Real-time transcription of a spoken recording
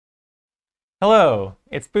Hello,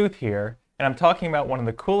 it's Booth here, and I'm talking about one of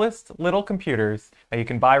the coolest little computers that you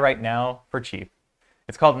can buy right now for cheap.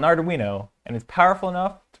 It's called an Arduino, and it's powerful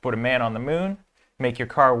enough to put a man on the moon, make your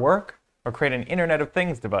car work, or create an Internet of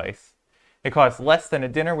Things device. It costs less than a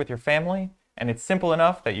dinner with your family, and it's simple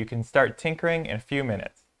enough that you can start tinkering in a few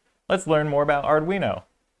minutes. Let's learn more about Arduino.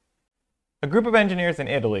 A group of engineers in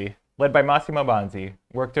Italy, led by Massimo Banzi,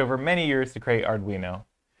 worked over many years to create Arduino.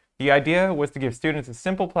 The idea was to give students a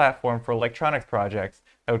simple platform for electronics projects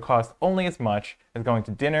that would cost only as much as going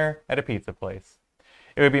to dinner at a pizza place.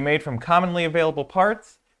 It would be made from commonly available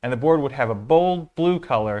parts, and the board would have a bold blue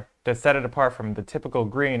color to set it apart from the typical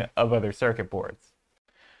green of other circuit boards.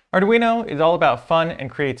 Arduino is all about fun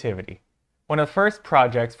and creativity. One of the first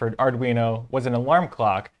projects for Arduino was an alarm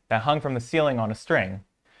clock that hung from the ceiling on a string.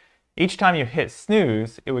 Each time you hit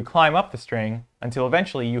snooze, it would climb up the string until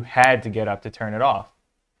eventually you had to get up to turn it off.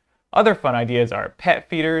 Other fun ideas are pet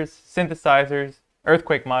feeders, synthesizers,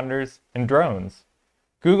 earthquake monitors, and drones.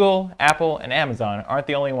 Google, Apple, and Amazon aren't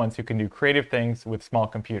the only ones who can do creative things with small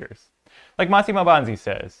computers. Like Massimo Banzi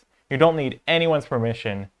says, you don't need anyone's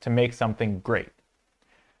permission to make something great.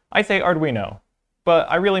 I say Arduino, but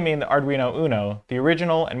I really mean the Arduino Uno, the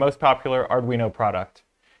original and most popular Arduino product.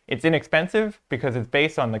 It's inexpensive because it's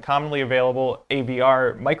based on the commonly available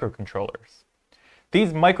AVR microcontrollers.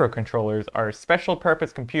 These microcontrollers are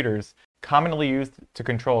special-purpose computers commonly used to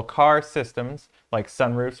control car systems like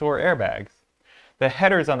sunroofs or airbags. The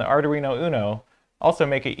headers on the Arduino Uno also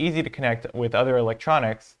make it easy to connect with other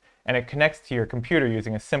electronics, and it connects to your computer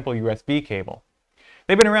using a simple USB cable.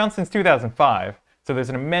 They've been around since 2005, so there's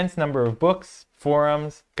an immense number of books,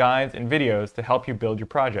 forums, guides, and videos to help you build your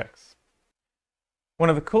projects. One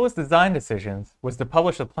of the coolest design decisions was to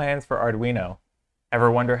publish the plans for Arduino. Ever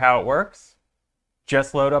wonder how it works?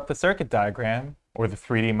 Just load up the circuit diagram, or the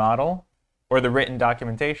 3D model, or the written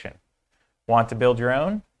documentation. Want to build your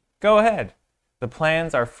own? Go ahead. The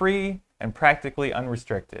plans are free and practically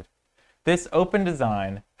unrestricted. This open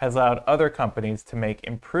design has allowed other companies to make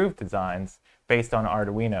improved designs based on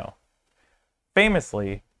Arduino.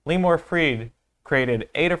 Famously, Lemore Fried created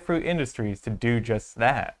Adafruit Industries to do just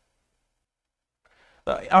that.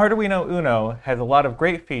 The Arduino Uno has a lot of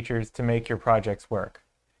great features to make your projects work.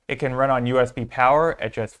 It can run on USB power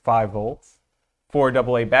at just 5 volts, 4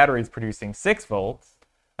 AA batteries producing 6 volts,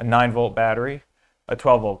 a 9-volt battery, a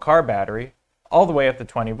 12-volt car battery, all the way up to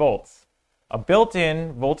 20 volts. A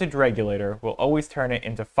built-in voltage regulator will always turn it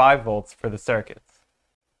into 5 volts for the circuits.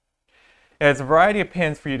 It has a variety of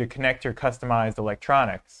pins for you to connect your customized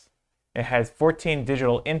electronics. It has 14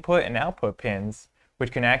 digital input and output pins,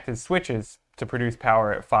 which can act as switches to produce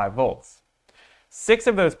power at 5 volts. 6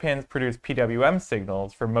 of those pins produce PWM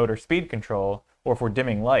signals for motor speed control or for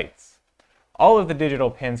dimming lights. All of the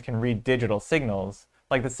digital pins can read digital signals,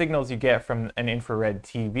 like the signals you get from an infrared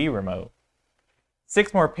TV remote.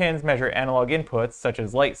 6 more pins measure analog inputs such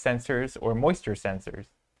as light sensors or moisture sensors.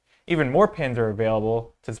 Even more pins are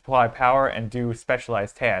available to supply power and do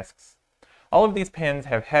specialized tasks. All of these pins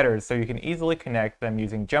have headers so you can easily connect them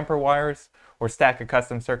using jumper wires or stack a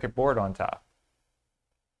custom circuit board on top.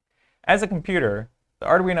 As a computer, the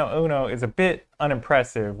Arduino Uno is a bit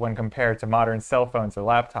unimpressive when compared to modern cell phones or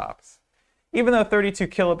laptops. Even though 32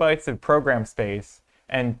 kilobytes of program space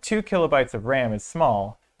and 2 kilobytes of RAM is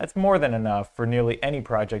small, that's more than enough for nearly any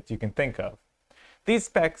project you can think of. These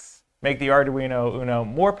specs make the Arduino Uno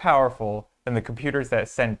more powerful than the computers that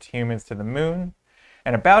sent humans to the moon,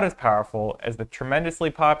 and about as powerful as the tremendously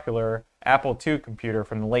popular Apple II computer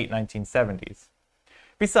from the late 1970s.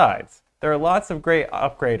 Besides, there are lots of great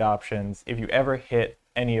upgrade options if you ever hit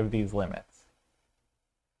any of these limits.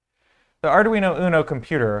 The Arduino Uno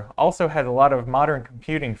computer also has a lot of modern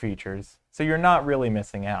computing features, so you're not really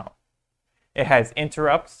missing out. It has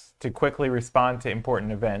interrupts to quickly respond to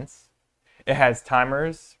important events. It has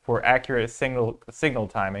timers for accurate signal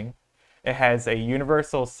timing. It has a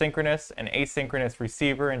universal synchronous and asynchronous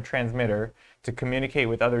receiver and transmitter to communicate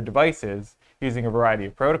with other devices using a variety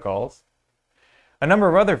of protocols. A number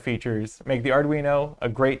of other features make the Arduino a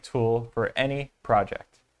great tool for any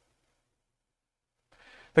project.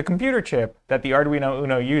 The computer chip that the Arduino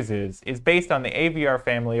Uno uses is based on the AVR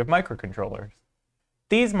family of microcontrollers.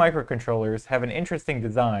 These microcontrollers have an interesting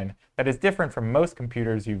design that is different from most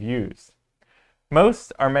computers you've used.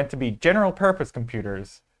 Most are meant to be general-purpose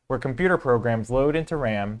computers, where computer programs load into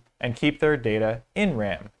RAM and keep their data in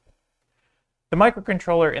RAM. The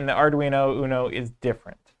microcontroller in the Arduino Uno is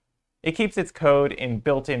different. It keeps its code in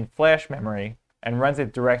built-in flash memory and runs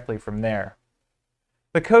it directly from there.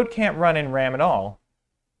 The code can't run in RAM at all.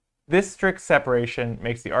 This strict separation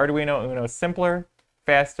makes the Arduino Uno simpler,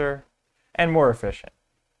 faster, and more efficient.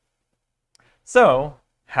 So,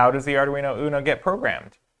 how does the Arduino Uno get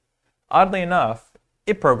programmed? Oddly enough,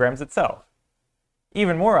 it programs itself.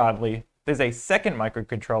 Even more oddly, there's a second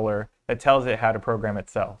microcontroller that tells it how to program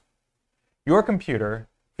itself. Your computer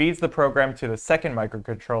feeds the program to the second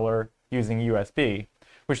microcontroller using USB,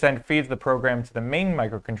 which then feeds the program to the main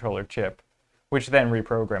microcontroller chip, which then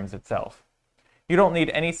reprograms itself. You don't need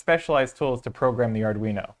any specialized tools to program the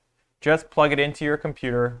Arduino. Just plug it into your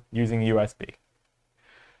computer using USB.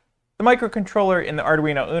 The microcontroller in the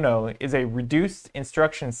Arduino Uno is a reduced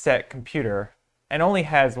instruction set computer and only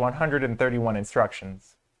has 131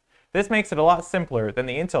 instructions. This makes it a lot simpler than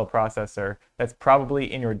the Intel processor that's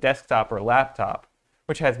probably in your desktop or laptop,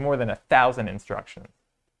 which has more than 1,000 instructions.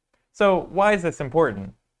 So why is this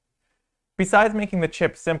important? Besides making the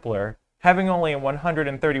chip simpler, having only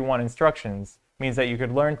 131 instructions means that you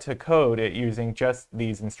could learn to code it using just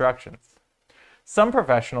these instructions. Some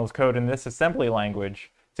professionals code in this assembly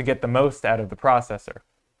language to get the most out of the processor.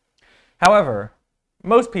 However,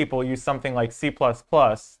 most people use something like C++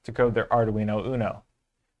 to code their Arduino Uno.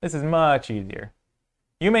 This is much easier.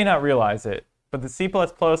 You may not realize it, but the C++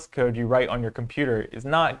 code you write on your computer is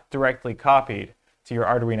not directly copied to your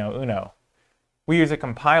Arduino Uno. We use a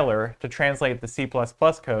compiler to translate the C++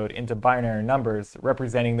 code into binary numbers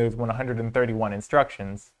representing those 131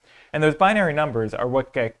 instructions, and those binary numbers are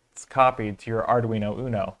what gets copied to your Arduino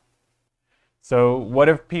Uno. So what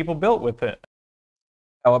have people built with it?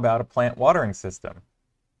 How about a plant watering system,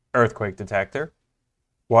 earthquake detector,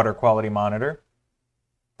 water quality monitor,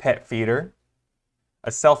 pet feeder,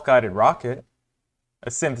 a self-guided rocket,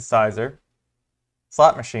 a synthesizer,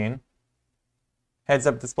 slot machine,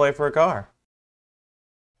 heads-up display for a car?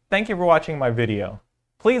 Thank you for watching my video.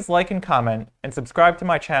 Please like and comment and subscribe to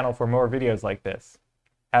my channel for more videos like this.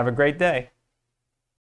 Have a great day.